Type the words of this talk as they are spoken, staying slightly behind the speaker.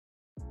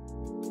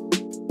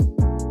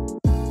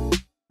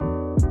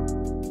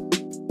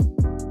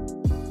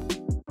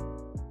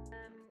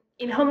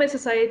In Home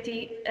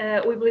Society,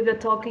 we believe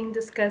that talking,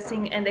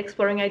 discussing, and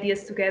exploring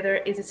ideas together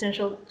is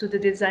essential to the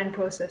design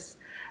process.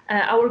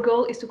 Our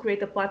goal is to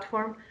create a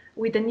platform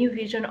with a new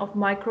vision of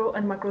micro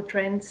and macro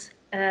trends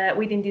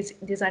within this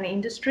design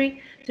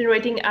industry,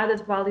 generating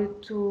added value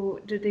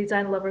to the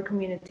design lover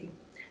community.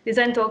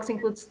 Design Talks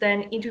includes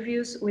then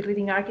interviews with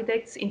leading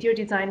architects, interior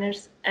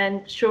designers,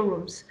 and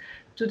showrooms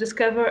to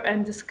discover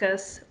and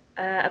discuss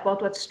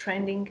about what's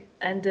trending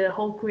and the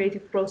whole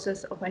creative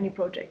process of any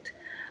project.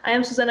 I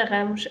am Susana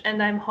Ramos,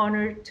 and I'm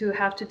honored to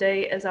have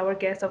today as our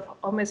guest of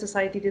Home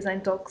Society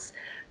Design Talks,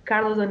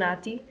 Carlo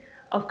Donati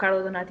of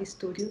Carlo Donati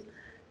Studio.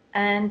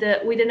 And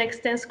with an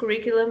extensive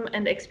curriculum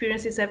and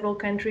experience in several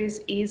countries,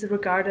 he is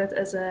regarded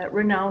as a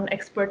renowned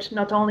expert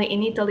not only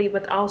in Italy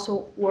but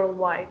also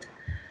worldwide.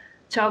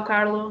 Ciao,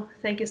 Carlo.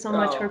 Thank you so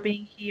much for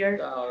being here.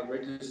 Ciao,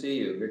 great to see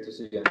you. Great to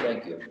see you, and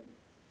thank you.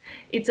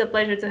 It's a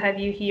pleasure to have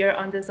you here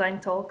on Design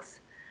Talks.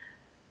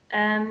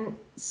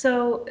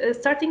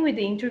 Starting with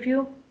the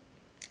interview,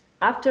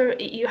 after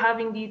you have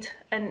indeed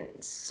an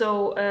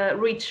so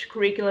rich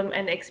curriculum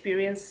and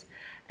experience,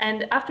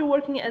 and after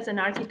working as an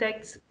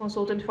architect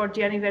consultant for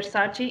Gianni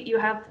Versace, you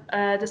have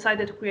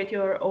decided to create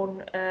your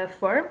own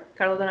firm,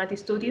 Carlo Donati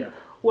Studio,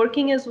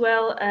 working as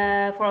well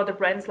for other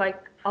brands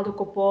like Aldo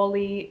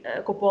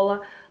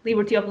Coppola,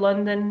 Liberty of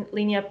London,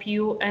 Linea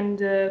Pugh, and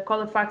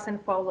Colorfax and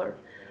Fowler.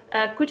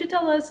 Could you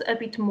tell us a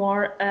bit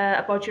more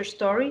about your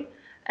story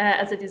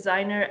as a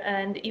designer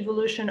and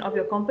evolution of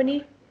your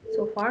company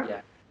so far?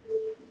 Yeah.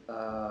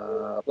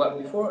 Well,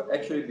 before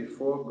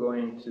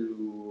going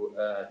to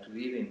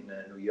live in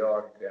New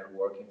York and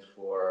working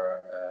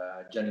for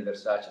Gianni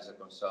Versace as a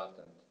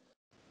consultant,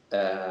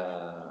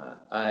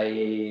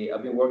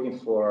 I've been working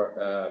for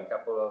a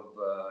couple of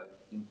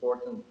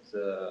important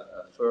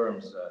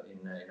firms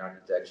in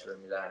architecture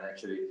in Milan.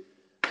 Actually,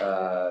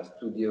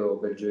 Studio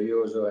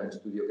Belgioioso and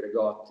Studio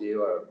Gregotti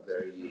are a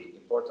very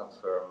important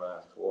firm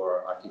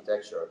for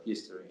architecture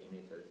history in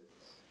Italy.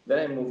 Then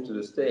I moved to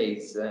the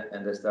States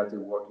and I started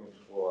working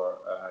for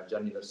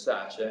Gianni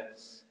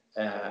Versace.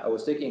 I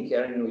was taking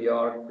care in New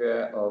York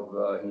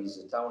of his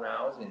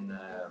townhouse in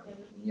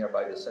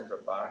nearby the Central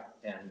Park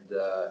and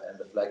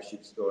the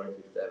flagship store in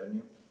Fifth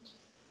Avenue.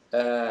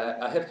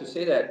 I have to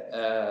say that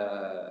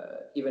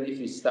even if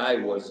his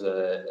style was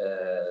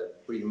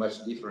pretty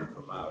much different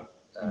from ours,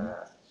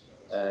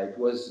 it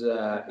was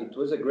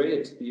a great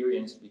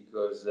experience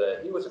because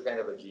he was a kind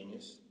of a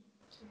genius.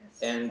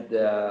 And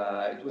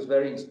it was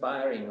very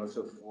inspiring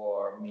also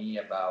for me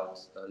about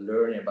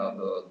learning about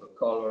the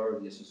color,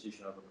 the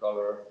association of the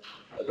color,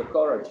 the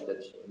courage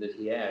that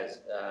he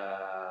has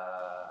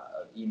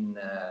in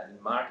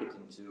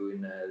marketing too,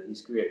 in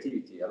his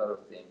creativity, a lot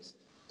of things.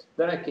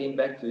 Then I came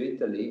back to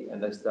Italy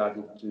and I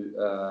started to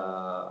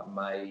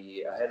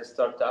I had a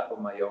startup of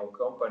my own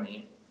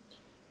company,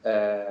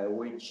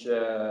 which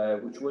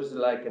was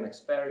like an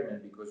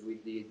experiment because we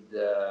did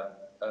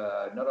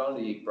not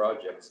only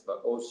projects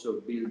but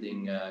also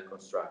building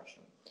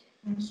construction.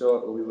 Mm-hmm.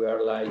 So we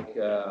were like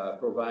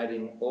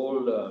providing all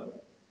the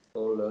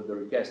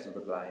requests of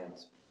the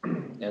clients,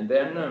 and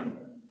then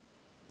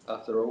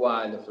after a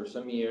while, after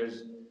some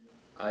years,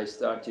 I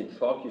started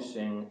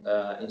focusing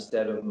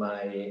instead of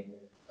my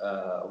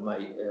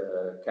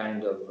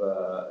kind of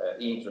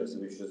interest,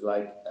 which was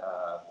like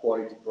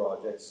quality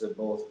projects,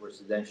 both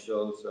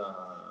residentials,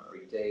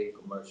 retail,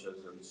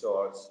 commercials,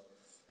 resorts.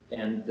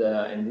 And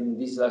in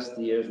these last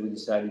years, we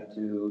decided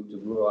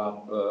to grow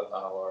up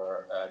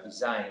our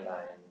design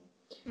line.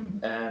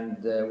 Mm-hmm.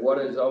 And what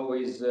is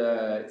always,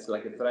 it's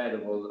like a thread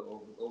of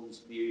all this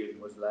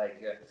period was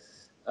like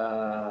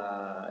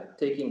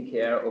taking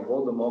care of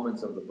all the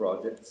moments of the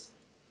projects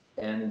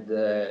and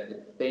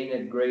paying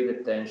a great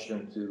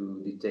attention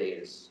to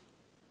details.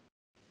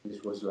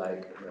 This was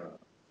like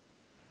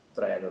a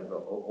thread of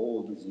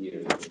all these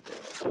years.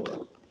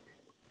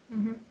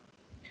 Mm-hmm.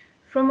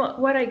 From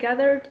what I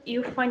gathered,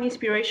 you find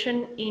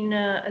inspiration in,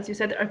 as you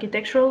said,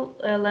 architectural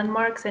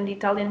landmarks and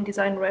Italian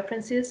design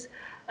references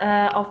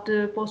of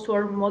the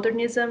post-war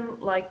modernism,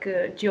 like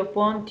Gio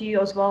Ponti,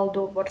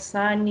 Osvaldo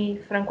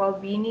Borsani, Franco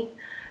Albini,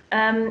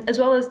 as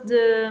well as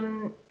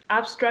the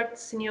abstract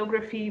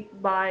scenography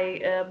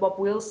by Bob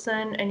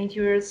Wilson and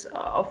interiors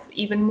of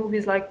even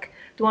movies like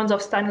the ones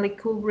of Stanley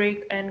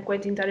Kubrick and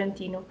Quentin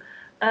Tarantino.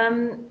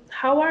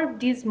 How are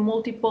these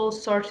multiple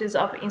sources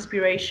of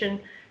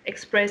inspiration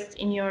expressed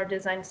in your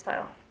design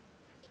style?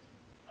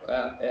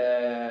 Well,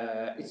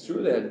 it's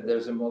true that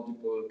there's a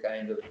multiple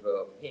kind of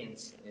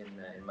hints in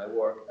my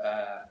work.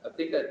 I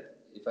think that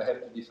if I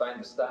have to define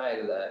the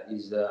style,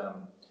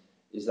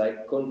 is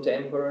like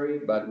contemporary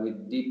but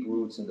with deep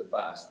roots in the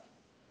past.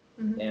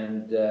 Mm-hmm.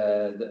 And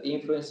the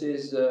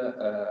influences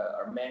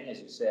are many, as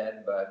you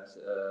said, but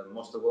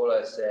most of all,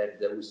 I said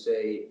that we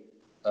say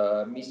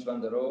Mies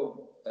van der Rohe,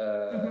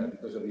 mm-hmm.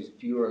 because of his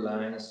pure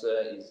lines,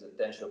 his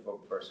attention for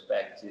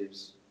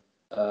perspectives.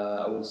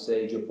 I would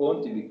say Gio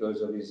Ponti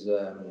because of his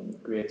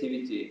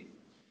creativity,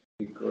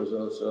 because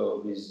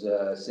also his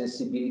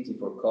sensibility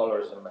for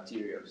colors and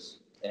materials.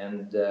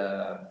 And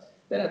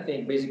then I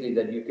think basically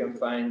that you can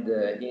find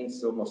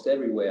hints almost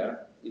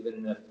everywhere.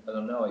 Even if, I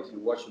don't know, if you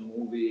watch a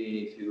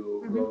movie, if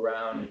you go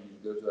around and you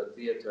go to a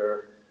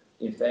theater,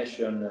 in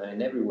fashion,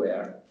 and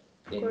everywhere,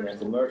 in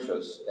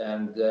commercials.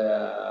 And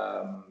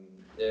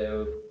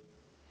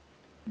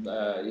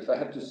if I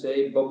have to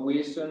say, Bob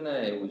Wilson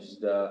was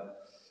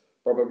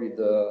probably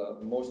the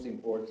most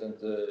important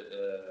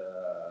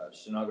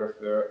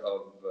scenographer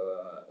of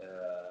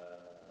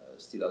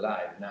still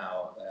alive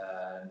now,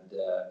 and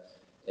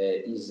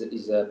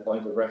is a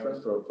point of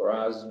reference for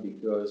us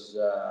because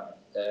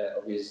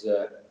of his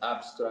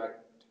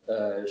abstract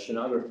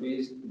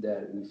scenographies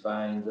that we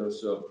find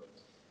also.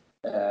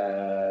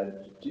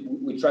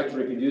 We try to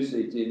reproduce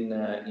it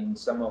in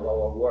some of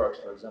our works.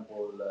 For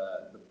example,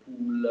 the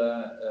pool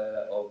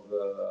of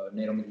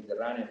Nero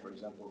Mediterranean, for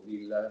example,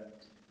 Villa.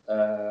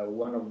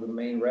 One of the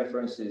main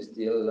references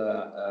still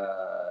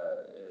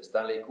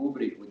Stanley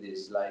Kubrick with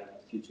his like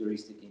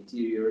futuristic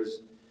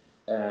interiors,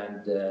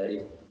 and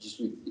if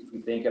we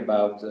think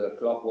about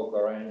Clockwork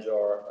Orange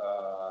or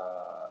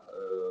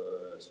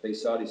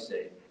Space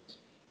Odyssey,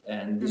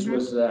 and this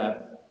was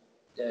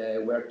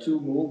were two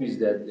movies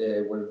that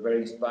were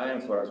very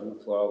inspiring for us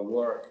for our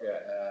work.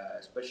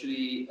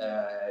 Especially,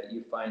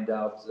 you find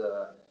out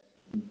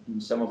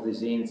some of the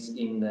scenes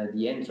in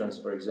the entrance,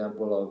 for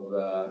example, of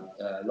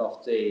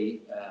Loft A,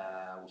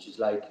 which is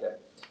like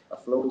a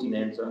floating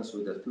entrance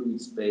with a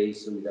fluid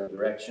space without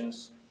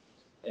directions.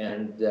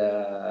 And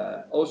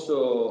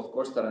also, of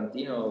course,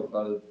 Tarantino,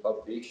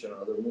 Pulp Fiction,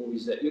 other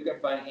movies. You can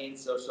find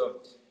hints also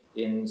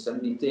in some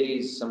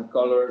details, some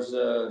colors,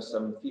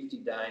 some 50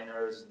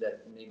 diners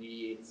that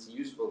maybe it's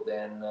useful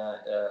then,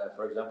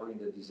 for example, in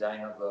the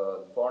design of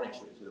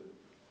furniture too.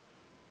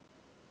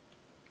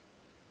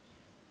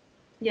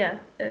 Yeah,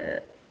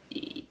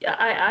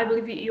 I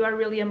believe you are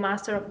really a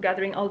master of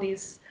gathering all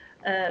these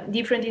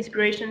different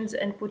inspirations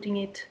and putting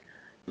it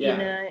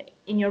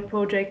in your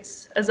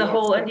projects as a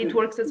whole, and it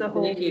works as a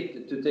whole.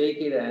 To take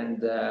it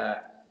and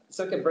it's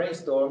like a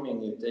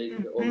brainstorming. You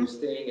take all this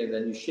thing and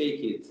then you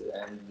shake it,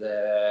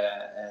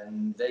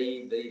 and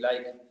they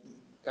like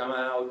come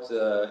out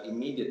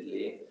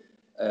immediately.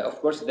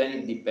 Of course, then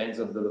it depends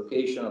on the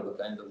location of the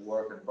kind of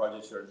work and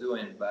projects you're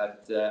doing,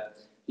 but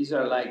these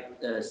are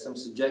like some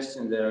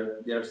suggestions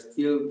that they're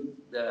still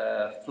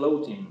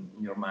floating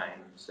in your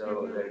mind,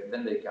 so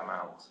then they come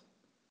out.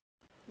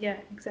 Yeah,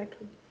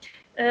 exactly.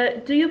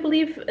 Do you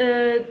believe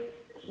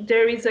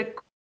there is a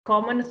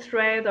common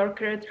thread or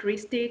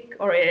characteristic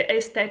or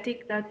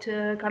aesthetic that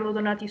Carlo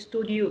Donati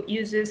Studio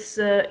uses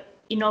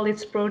in all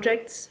its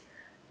projects?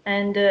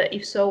 And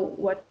if so,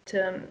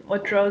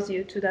 what draws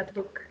you to that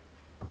look?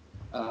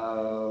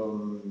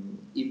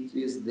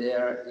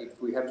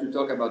 If we have to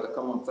talk about a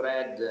common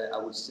thread, I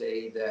would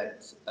say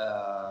that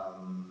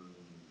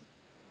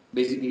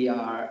basically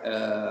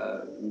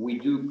we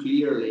do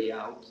clear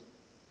layout.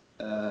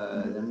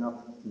 They're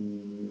not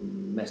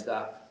messed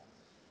up,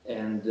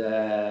 and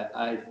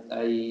I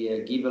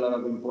give a lot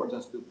of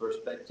importance to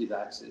perspective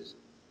axis.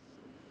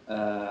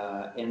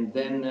 And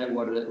then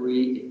what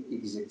really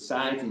is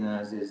exciting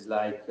us is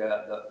like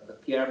the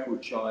careful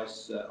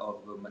choice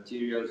of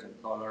materials and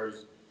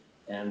colors.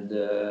 And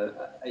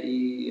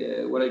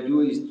what I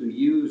do is to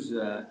use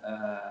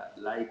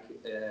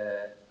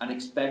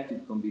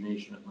unexpected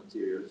combination of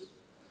materials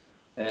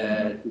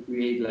to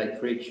create like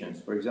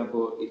frictions. For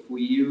example, if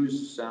we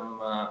use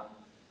some,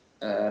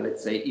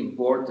 let's say,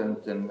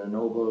 important and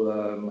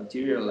noble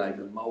material like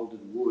a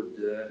molded wood,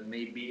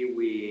 maybe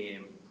we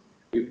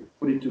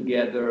put it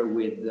together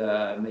with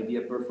maybe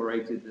a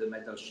perforated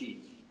metal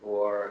sheet.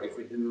 Or if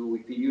we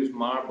use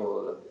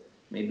marble,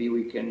 maybe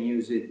we can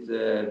use it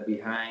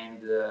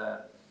behind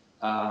a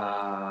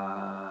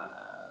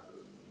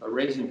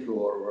resin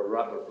floor or a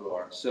rubber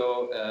floor.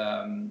 So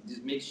this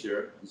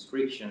mixture, these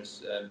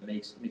frictions,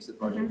 makes the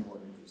project more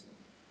interesting.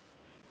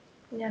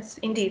 Yes,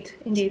 indeed.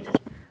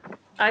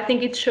 I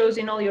think it shows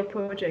in all your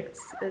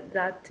projects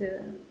that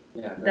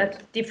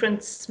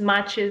different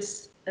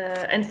matches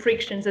and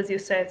frictions, as you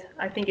said.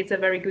 I think it's a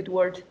very good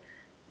word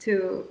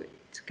to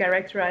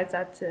characterize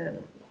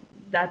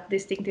that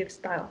distinctive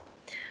style.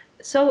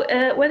 So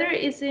whether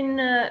it's in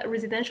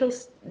residential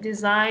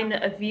design,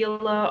 a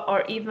villa,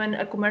 or even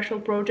a commercial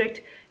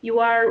project, you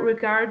are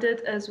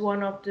regarded as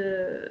one of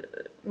the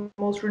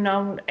most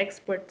renowned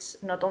experts,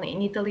 not only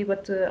in Italy,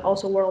 but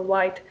also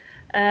worldwide.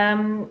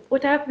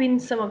 What have been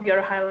some of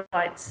your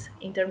highlights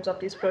in terms of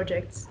these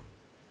projects?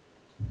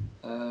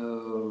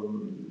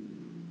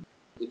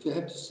 If you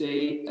have to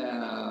say,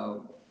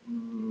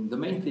 the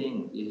main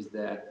thing is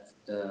that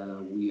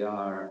we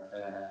are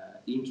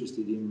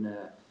interested in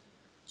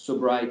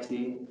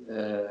sobriety.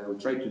 We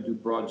try to do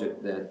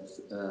project that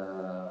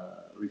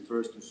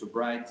refers to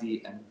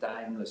sobriety and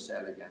timeless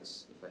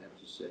elegance, if I have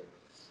to say.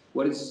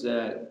 What is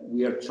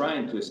we are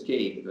trying to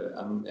escape,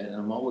 and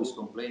I'm always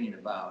complaining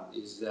about,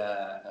 is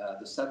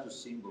the status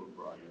symbol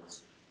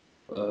projects.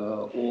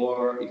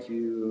 Or if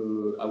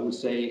I would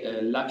say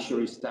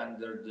luxury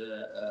standard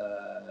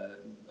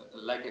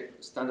like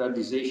a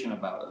standardization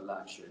about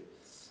luxury.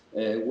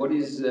 What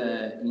is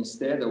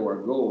instead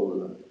our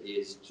goal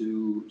is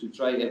to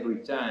try every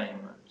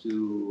time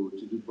to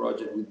do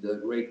project with a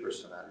great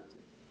personality,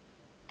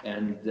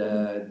 and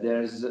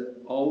there's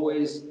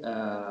always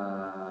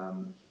a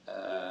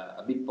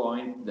big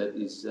point that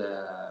is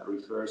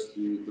refers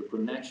to the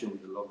connection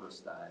with the local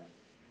style.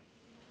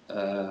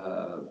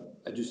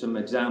 I do some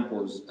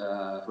examples.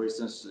 For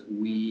instance,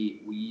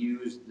 we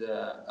used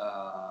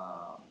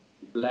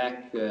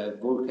black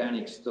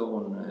volcanic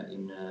stone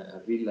in a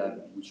villa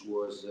which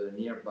was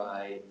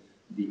nearby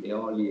the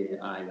Eolie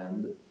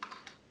Island,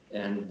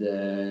 and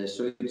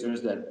so it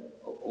turns that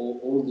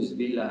all this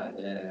villa,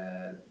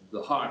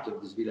 the heart of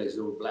this villa is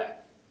all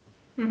black.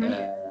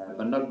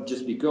 But not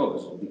just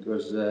because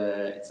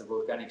it's a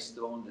volcanic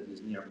stone that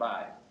is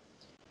nearby.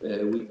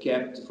 We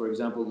kept, for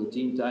example, the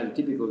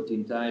typical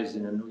tin tiles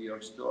in a New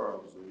York store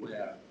also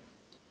where,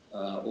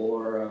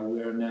 or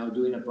we are now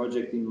doing a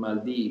project in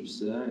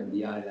Maldives, in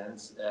the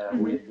islands,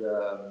 with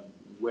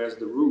where's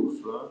the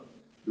roof?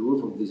 The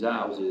roof of these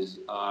houses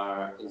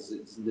is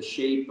in the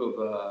shape of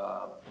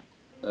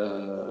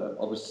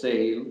a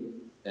sail,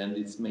 and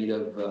it's made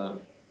of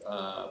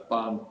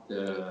palm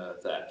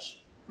thatch,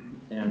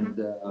 and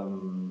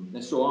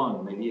so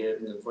on. Maybe,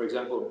 for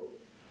example,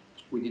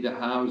 we did a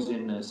house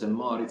in St.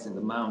 Moritz in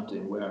the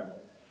mountain where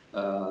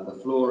the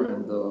floor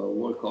and the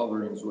wall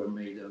coverings were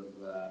made of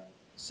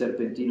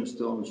serpentino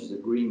stone, which is a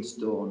green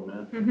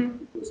stone.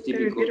 It was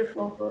typical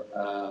for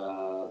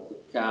the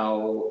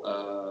cow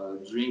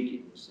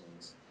drinking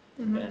things.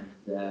 And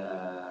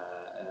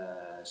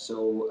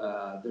so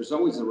there's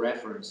always a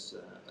reference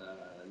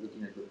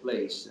looking at the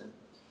place.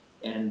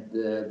 And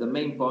the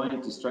main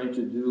point is trying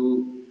to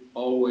do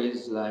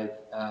always like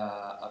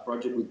a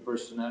project with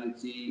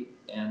personality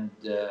and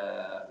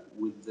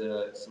with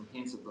some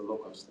hints of the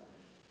local style.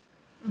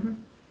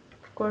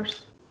 Of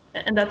course,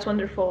 and that's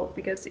wonderful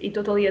because it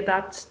totally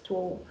adapts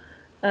to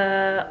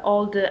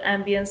all the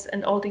ambience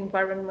and all the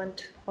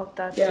environment of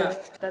that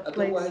that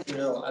place.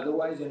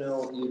 Otherwise,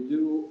 you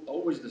do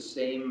always the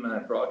same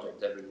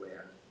project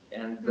everywhere.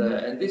 And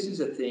this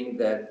is a thing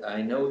that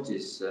I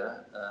notice,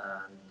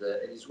 and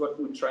it is what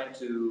we try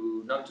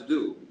to not to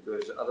do,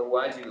 because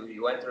otherwise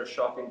you enter a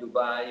shop in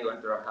Dubai, you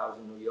enter a house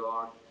in New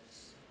York,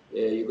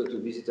 you go to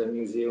visit a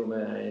museum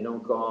in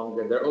Hong Kong,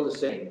 and they're all the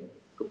same,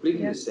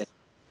 completely the same.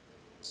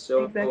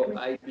 So exactly.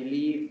 I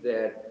believe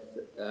that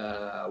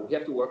we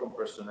have to work on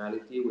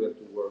personality, we have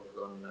to work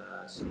on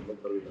some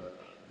local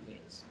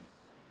things.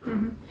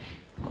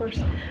 Of course.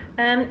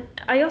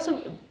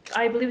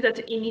 I believe that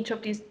in each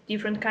of these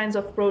different kinds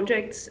of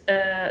projects,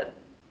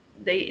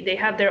 they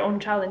have their own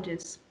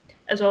challenges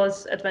as well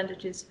as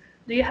advantages.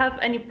 Do you have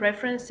any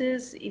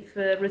preferences, if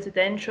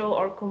residential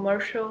or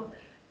commercial?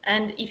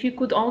 And if you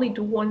could only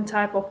do one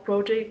type of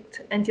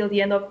project until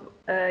the end of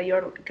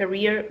your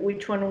career,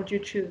 which one would you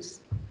choose?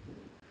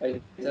 I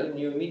tell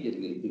you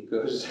immediately,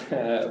 because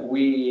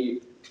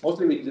we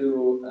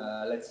do,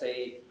 let's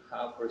say,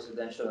 half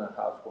residential and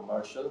half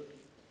commercial.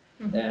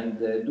 And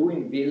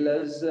doing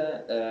villas,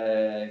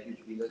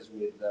 huge villas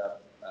with a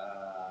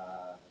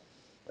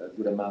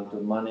good amount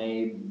of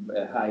money,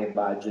 high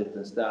budget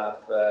and stuff,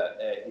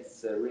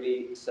 it's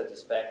really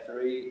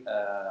satisfactory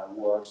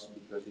works,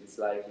 because it's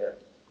like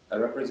a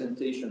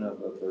representation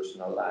of a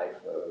personal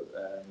life.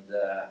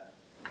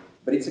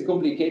 But it's a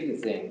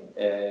complicated thing.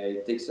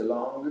 It takes a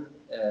long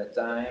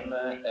time,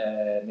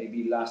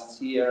 maybe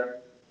lasts years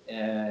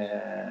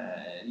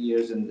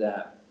and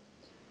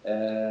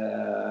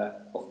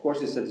of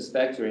course, it's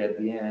satisfactory at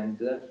the end,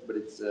 but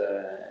it's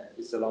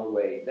a long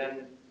way.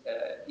 Then,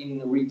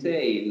 in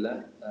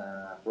retail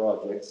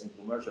projects, in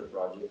commercial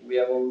projects, we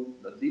have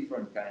a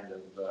different kind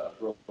of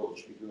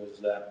approach, because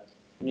you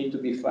need to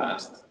be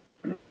fast.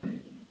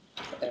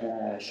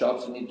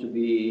 Shops need to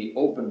be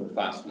open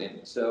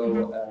fastly,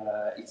 so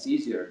it's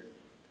easier.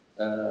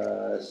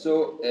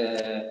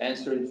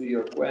 Answering to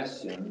your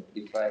question,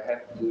 if I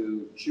have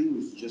to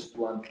choose just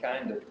one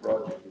kind of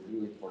project to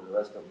do it for the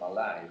rest of my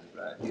life,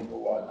 you know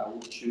what? I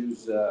would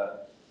choose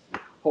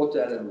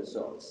hotel and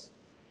resorts,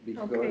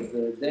 because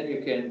then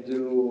you can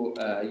do,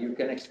 you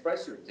can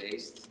express your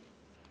taste,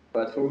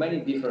 but for many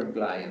different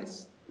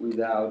clients,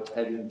 without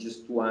having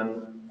just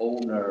one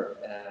owner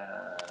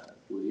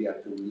who you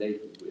have to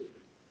relate it with.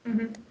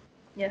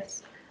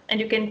 Yes, and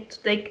you can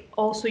take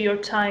also your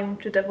time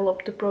to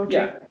develop the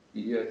project.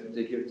 Yeah, you have to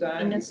take your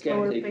time. You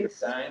can take your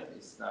time.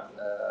 It's not,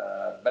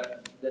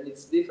 but then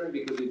it's different,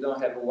 because you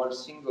don't have one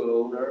single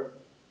owner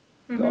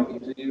talking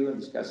to you and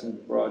discussing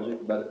the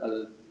project, but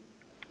a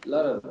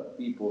lot of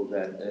people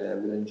that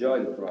will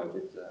enjoy the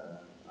project.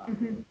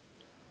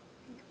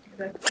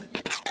 Exactly.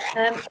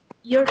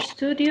 Your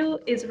studio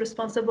is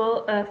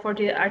responsible for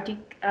the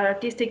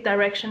artistic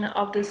direction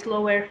of the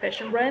Slow Air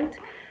fashion brand,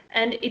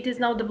 and it is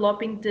now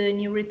developing the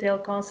new retail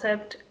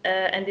concept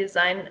and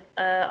design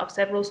of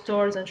several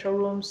stores and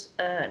showrooms,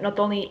 not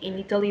only in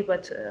Italy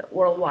but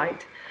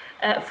worldwide.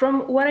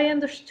 From what I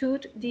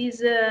understood,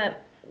 this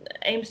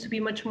aims to be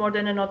much more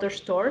than another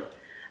store.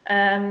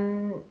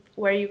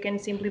 where you can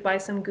simply buy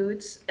some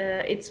goods.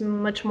 It's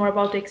much more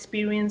about the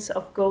experience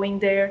of going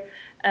there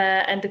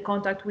and the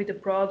contact with the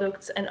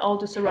products and all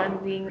the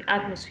surrounding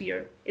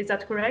atmosphere. Is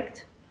that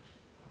correct?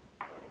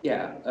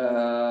 Yeah,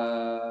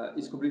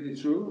 it's completely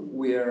true.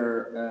 We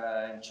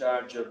are in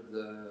charge of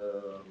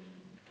the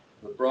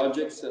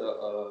projects and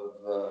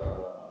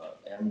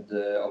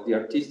of the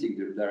artistic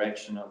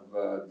direction of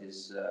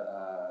this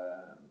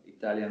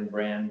Italian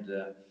brand.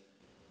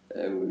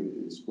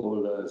 It's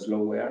called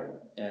Slowware.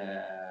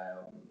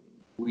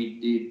 We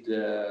did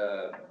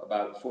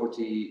about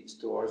 40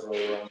 stores all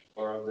around the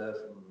world,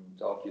 from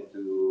Tokyo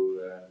to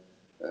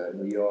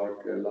New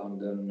York,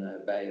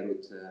 London,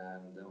 Beirut,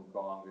 and Hong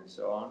Kong, and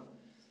so on.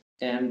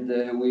 And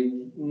we're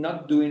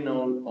not doing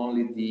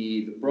only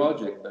the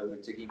project, but we're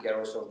taking care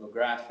also of the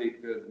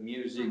graphic, the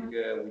music.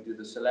 We do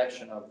the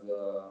selection of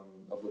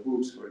the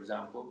books, for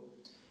example.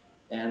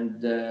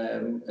 And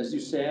as you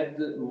said,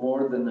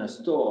 more than a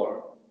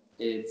store,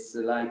 it's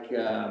like,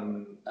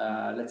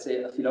 let's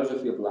say, a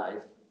philosophy of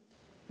life,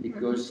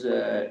 because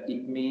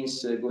it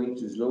means going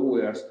to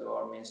Slowware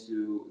store means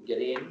to get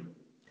in,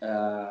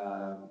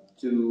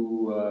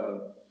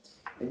 to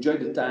enjoy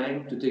the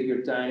time, to take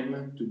your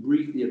time, to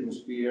breathe the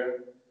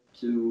atmosphere,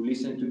 to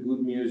listen to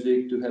good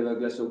music, to have a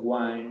glass of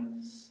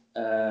wine,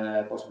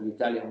 possibly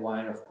Italian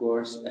wine, of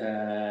course,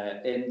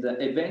 and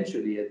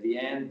eventually at the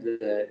end,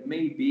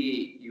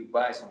 maybe you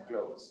buy some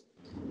clothes.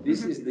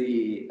 This is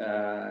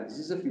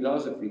a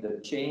philosophy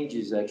that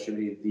changes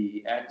actually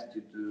the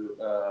attitude to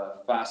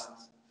fast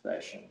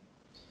fashion.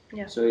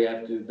 Yeah. So you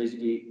have to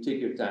basically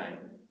take your time,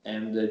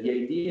 and the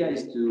idea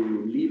is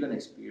to live an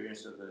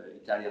experience of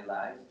Italian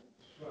life.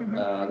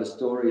 The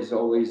store is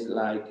always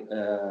like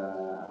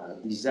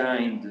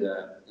designed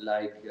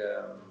like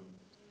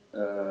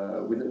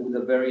with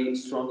a very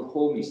strong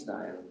homey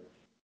style,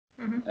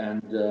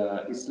 and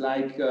it's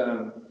like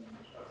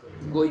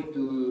going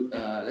to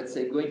let's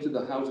say going to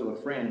the house of a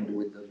friend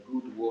with a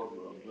good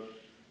wardrobe,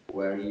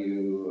 where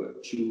you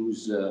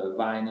choose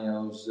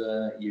vinyls,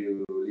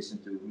 you listen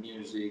to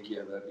music, you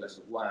have a glass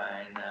of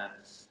wine,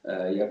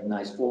 you have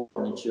nice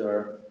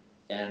furniture,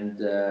 and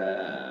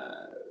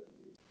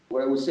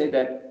what I would say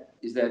that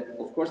is that,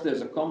 of course,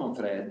 there's a common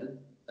thread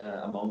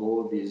among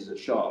all these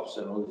shops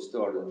and all the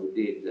stores that we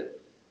did.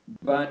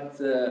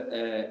 But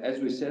as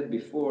we said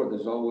before,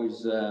 there's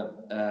always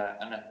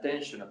an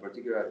attention, a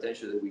particular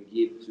attention that we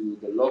give to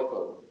the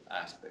local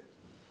aspect.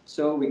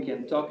 So we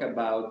can talk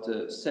about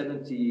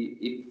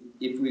 70.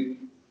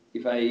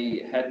 If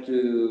I had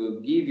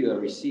to give you a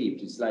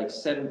receipt, it's like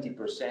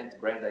 70%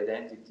 brand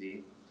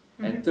identity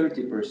and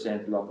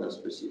 30% local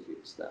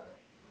specific stuff.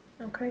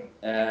 Okay.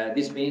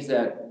 This means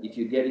that if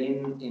you get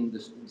in the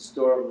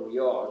store of New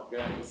York,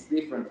 it's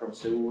different from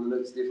Seoul,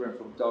 it's different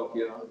from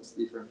Tokyo, it's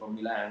different from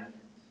Milan.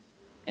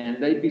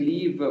 And I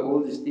believe all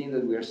these things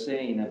that we are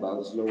saying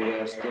about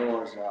Slowware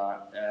stores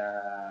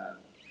are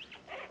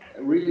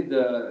really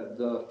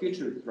the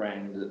future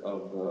trend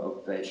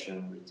of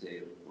fashion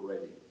retail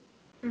already.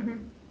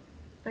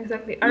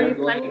 Exactly.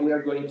 We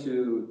are going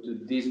to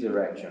this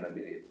direction, I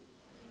believe.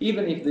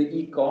 Even if the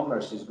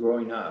e-commerce is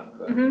growing up,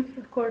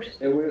 of course,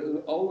 there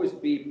will always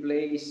be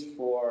place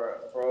for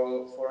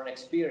an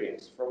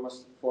experience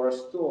for a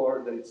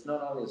store that it's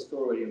not only a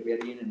store where you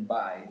get in and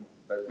buy,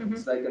 but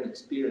it's like an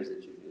experience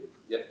that you do.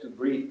 You have to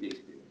breathe the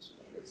experience.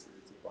 That's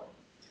the point.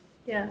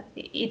 Yeah,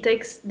 it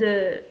takes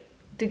the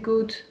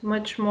good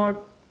much more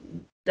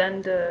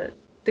than the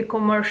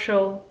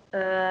commercial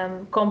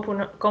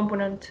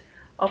component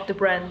of the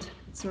brand.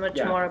 It's much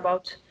more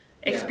about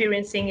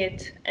experiencing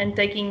it and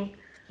taking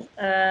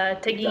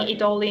Exactly.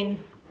 it all in.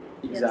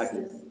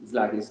 Exactly. Yes.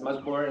 Exactly. It's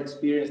much more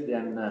experience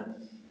than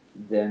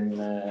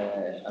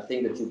a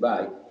thing that you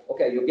buy.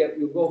 Okay,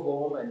 you go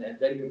home and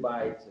then you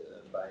buy it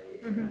by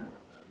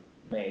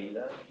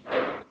mail,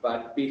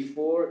 but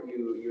before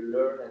you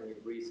learn and you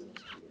breathe an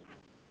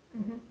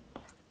experience.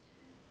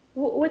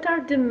 What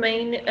are the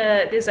main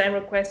design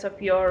requests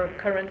of your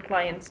current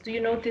clients? Do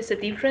you notice a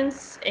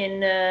difference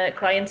in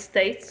client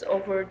tastes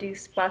over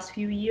these past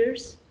few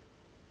years?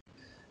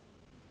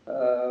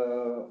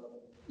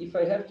 If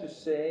I have to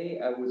say,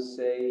 I would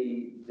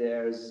say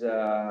there's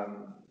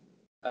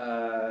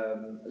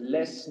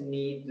less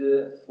need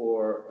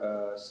for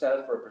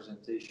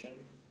self-representation,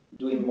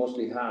 doing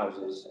mostly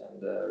houses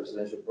and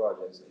residential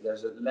projects.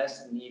 There's a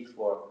less need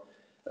for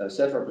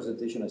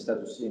self-representation and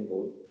status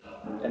symbol,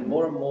 and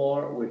more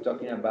we're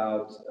talking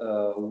about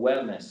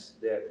wellness.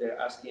 They're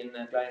asking,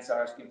 clients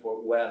are asking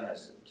for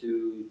wellness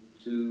to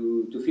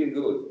feel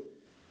good,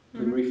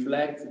 to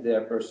reflect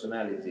their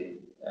personality.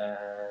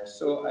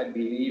 So I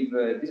believe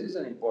this is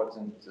an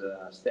important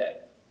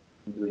step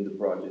in doing the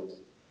project,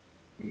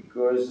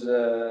 because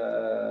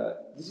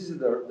this is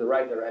the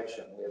right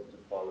direction we have to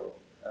follow,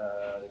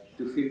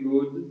 to feel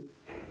good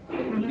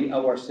and to be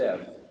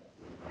ourselves,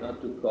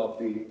 not to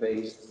copy,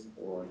 paste,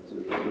 or to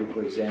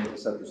represent a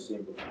status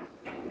symbol.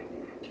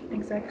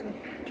 Exactly.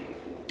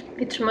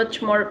 It's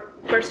much more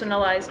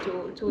personalized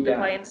to the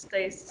client's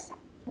tastes.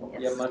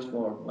 Yes. Yeah, much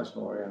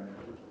more,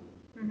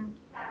 yeah.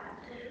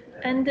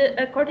 And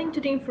according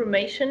to the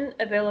information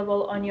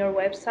available on your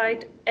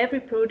website, every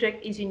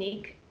project is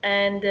unique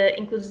and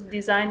includes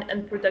design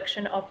and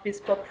production of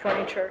bespoke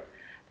furniture.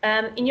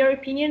 In your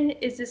opinion,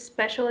 is this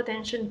special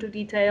attention to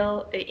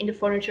detail in the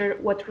furniture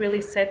what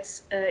really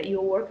sets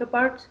your work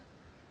apart?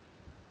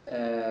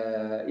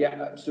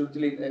 Yeah,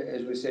 absolutely.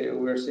 As we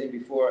were saying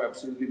before,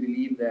 absolutely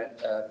believe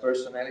that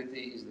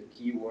personality is the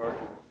key word.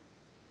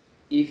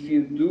 If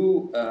you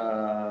do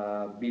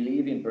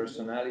believe in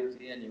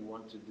personality and you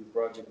want to do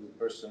project with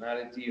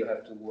personality, you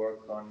have to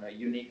work on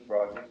unique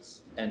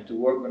projects. And to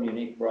work on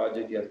unique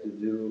project, you have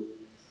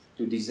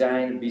to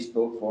design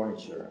bespoke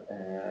furniture.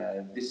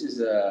 This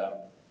is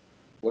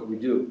what we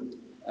do.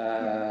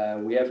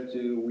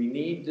 We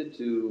need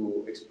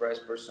to express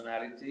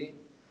personality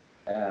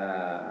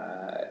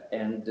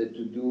and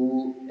to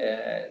do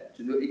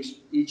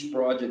each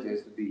project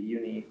has to be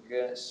unique.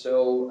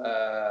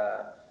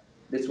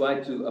 That's why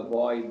to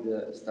avoid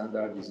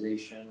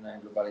standardization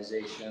and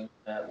globalization,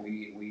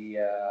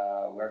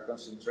 we're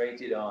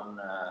concentrated on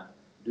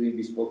doing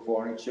bespoke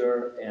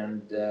furniture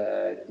and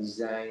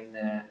design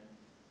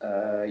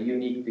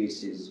unique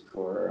pieces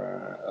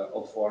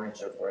of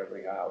furniture for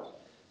every house.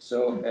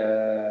 So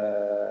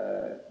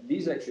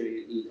this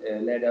actually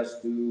led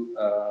us to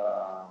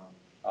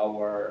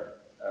our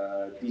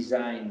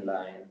design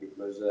line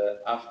because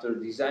after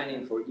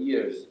designing for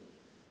years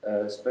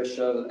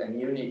special and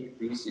unique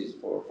pieces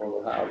for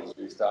the house,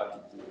 we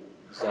started to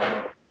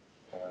design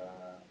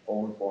our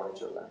own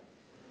furniture line.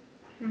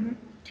 Mhm.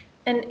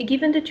 And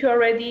given that you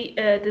already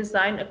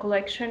designed a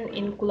collection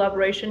in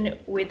collaboration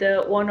with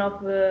one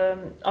of the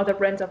other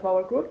brands of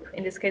our group,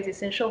 in this case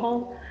Essential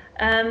Home,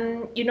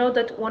 you know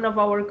that one of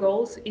our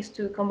goals is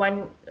to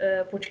combine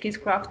Portuguese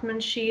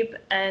craftsmanship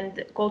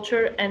and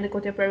culture and the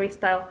contemporary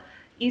style.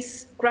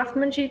 Is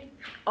craftsmanship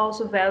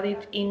also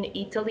valued in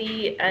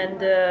Italy and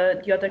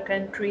the other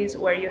countries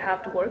where you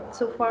have worked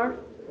so far?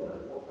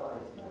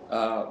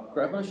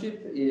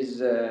 Craftsmanship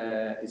is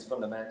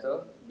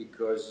fundamental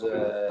because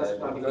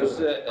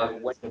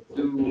when you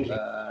do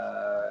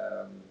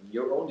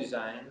your own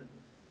design,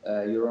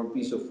 your own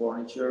piece of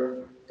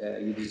furniture,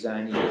 you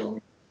design your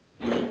own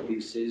unique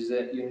pieces.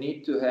 You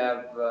need to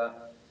have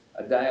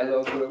a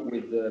dialogue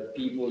with the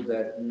people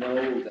that know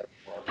that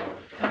work.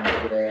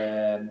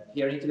 And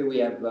here in Italy, we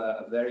have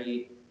a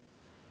very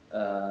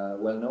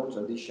well-known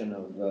tradition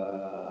of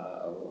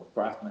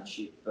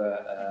craftsmanship.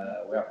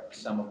 We have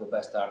some of the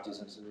best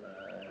artisans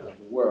of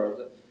the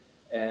world,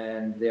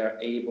 and they are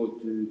able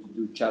to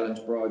do challenge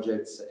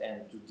projects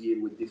and to deal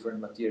with different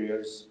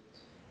materials.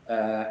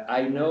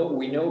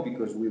 We know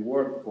because we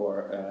work for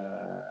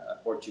a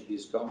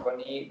Portuguese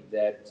company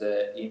that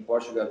in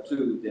Portugal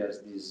too there's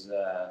this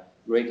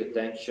great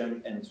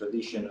attention and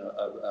tradition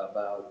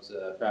about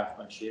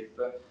craftsmanship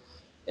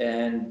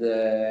and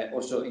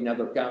also in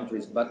other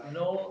countries, but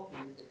no,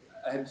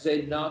 I have to say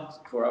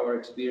not for our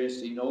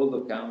experience in all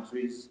the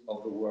countries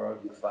of the world.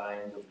 You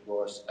find, of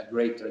course, a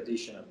great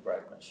tradition of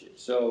craftsmanship.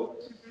 So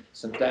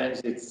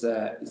sometimes it's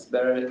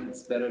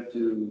better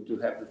to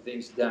have the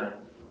things done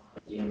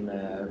in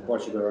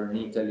Portugal or in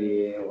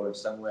Italy or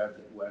somewhere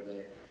where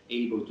they're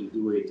able to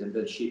do it and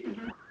then ship it.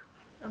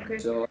 Okay.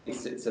 So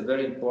it's a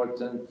very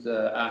important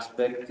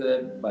aspect,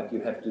 but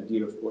you have to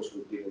deal, of course,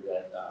 with people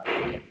that are.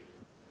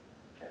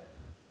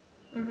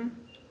 Mm-hmm.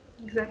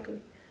 Exactly.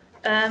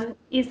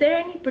 Is there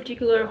any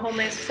particular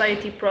homemade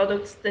society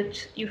products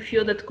that you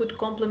feel that could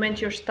complement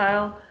your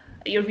style,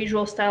 your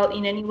visual style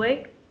in any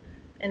way,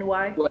 and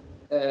why? Well,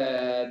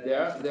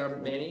 there are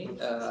many.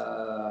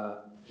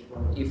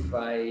 If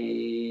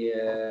I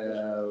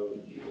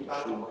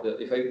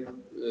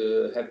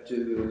have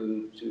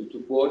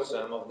to quote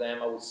some of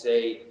them, I would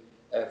say,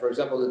 for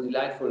example, the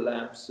delightful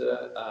lamps.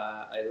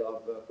 I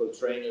love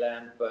Coltrane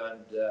lamp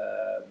and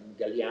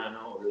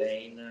Galliano or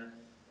Lane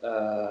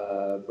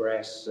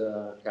brass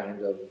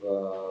kind of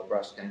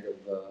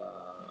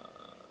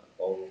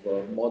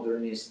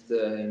modernist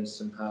and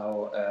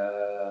somehow.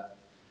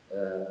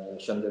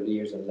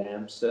 Chandeliers and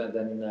lamps.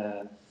 Then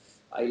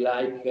I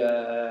like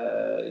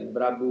in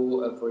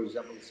Brabbu, for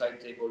example, side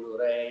table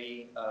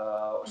Ray,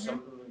 or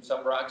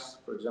some rugs,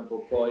 for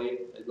example, Koi,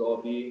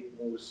 Gobi,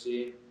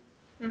 Mursi.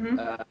 Mm-hmm.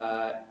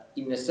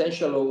 In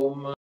Essential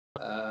Home,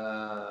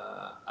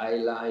 I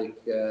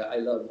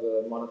love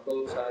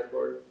Monocle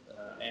sideboard,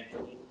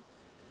 Anthony.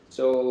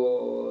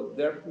 So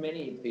there are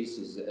many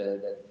pieces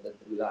that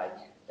we like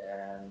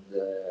and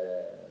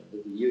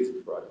that we use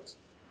in products.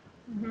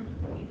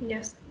 Mm-hmm.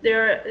 Yes,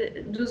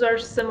 those are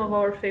some of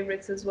our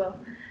favorites as well.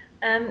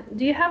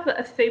 Do you have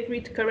a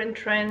favorite current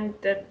trend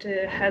that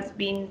has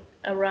been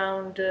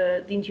around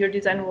the interior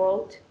design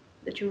world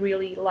that you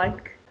really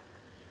like?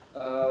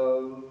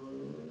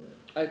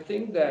 I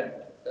think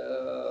that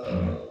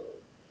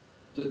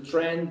the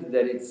trend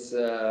that it's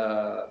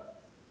a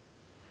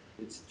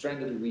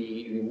trend that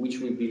in which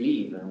we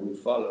believe and we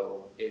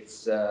follow.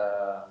 It's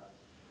a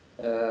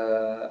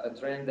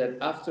trend that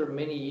after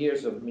many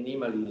years of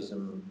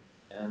minimalism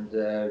and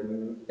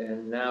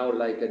now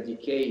like a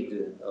decade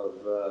of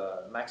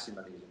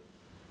maximalism,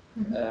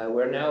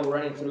 We're now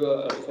running through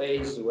a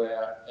phase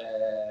where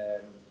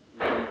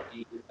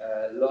we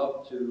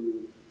love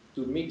to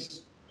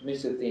mix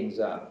the things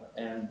up,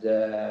 and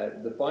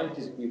the point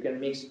is you can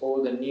mix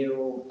all the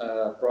new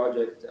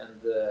projects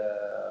and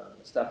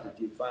stuff that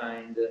you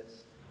find,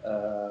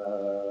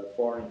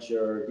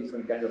 furniture,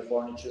 different kind of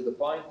furniture.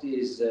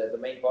 The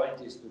main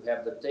point is to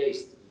have the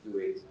taste to do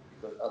it,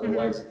 because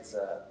otherwise it's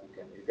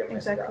you can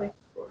mess it up, of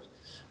course.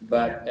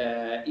 But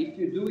if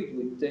you do it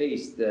with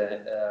taste,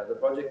 the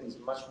project is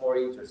much more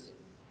interesting.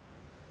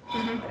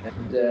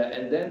 And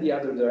then the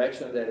other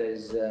direction that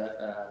is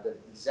that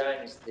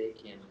design is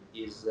taking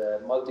is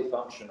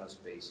multifunctional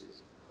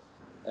spaces.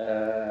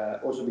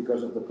 Also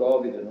because of the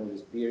COVID and all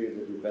this period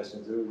that we're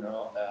passing through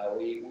now,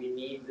 we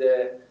need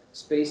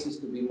spaces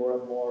to be more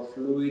and more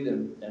fluid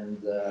and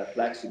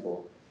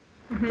flexible.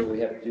 So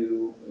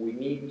we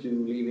need to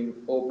live in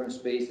open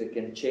space that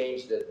can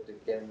change, that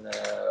can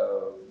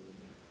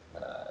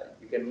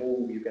you can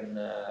move, you can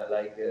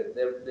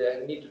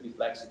they need to be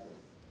flexible.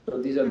 So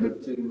these are the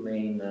two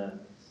main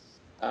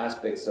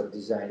aspects of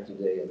design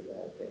today,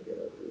 I think,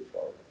 we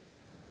follow.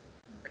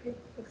 Okay,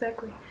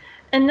 exactly.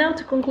 And now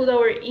to conclude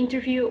our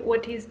interview,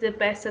 what is the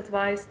best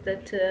advice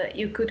that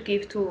you could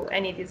give to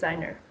any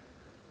designer?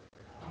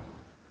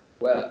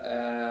 Well,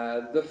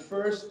 the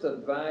first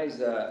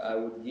advice I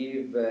would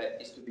give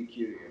is to be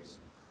curious.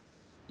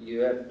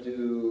 You have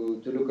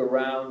to look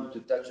around, to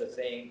touch a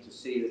thing, to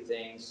see the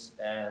things,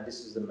 and this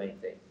is the main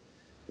thing.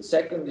 The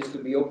second is to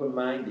be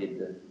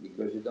open-minded,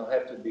 because you don't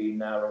have to be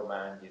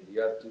narrow-minded.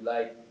 You have to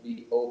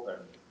be open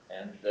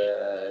and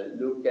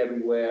look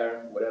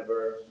everywhere,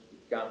 whatever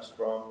it comes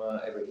from,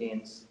 every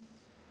hint.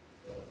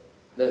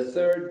 The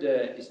third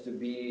is to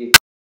be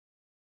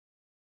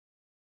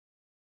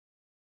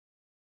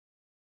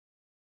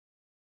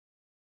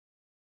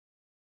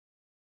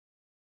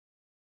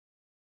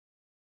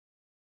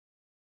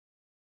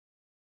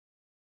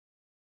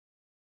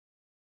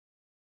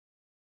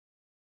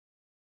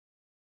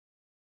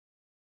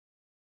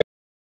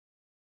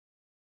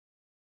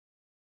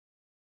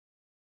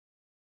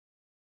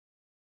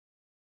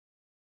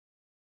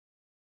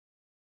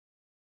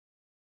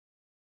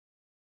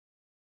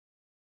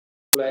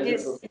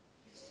pleasure.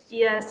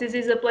 Yes, this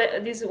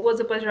was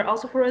a pleasure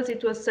also for us.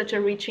 It was such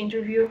a rich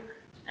interview,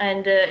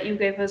 and you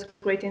gave us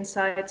great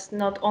insights,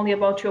 not only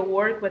about your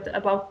work, but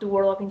about the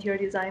world of interior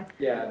design.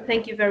 Yeah.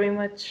 Thank you very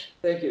much.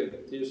 Thank you.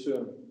 See you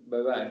soon.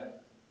 Bye-bye.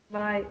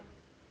 Bye.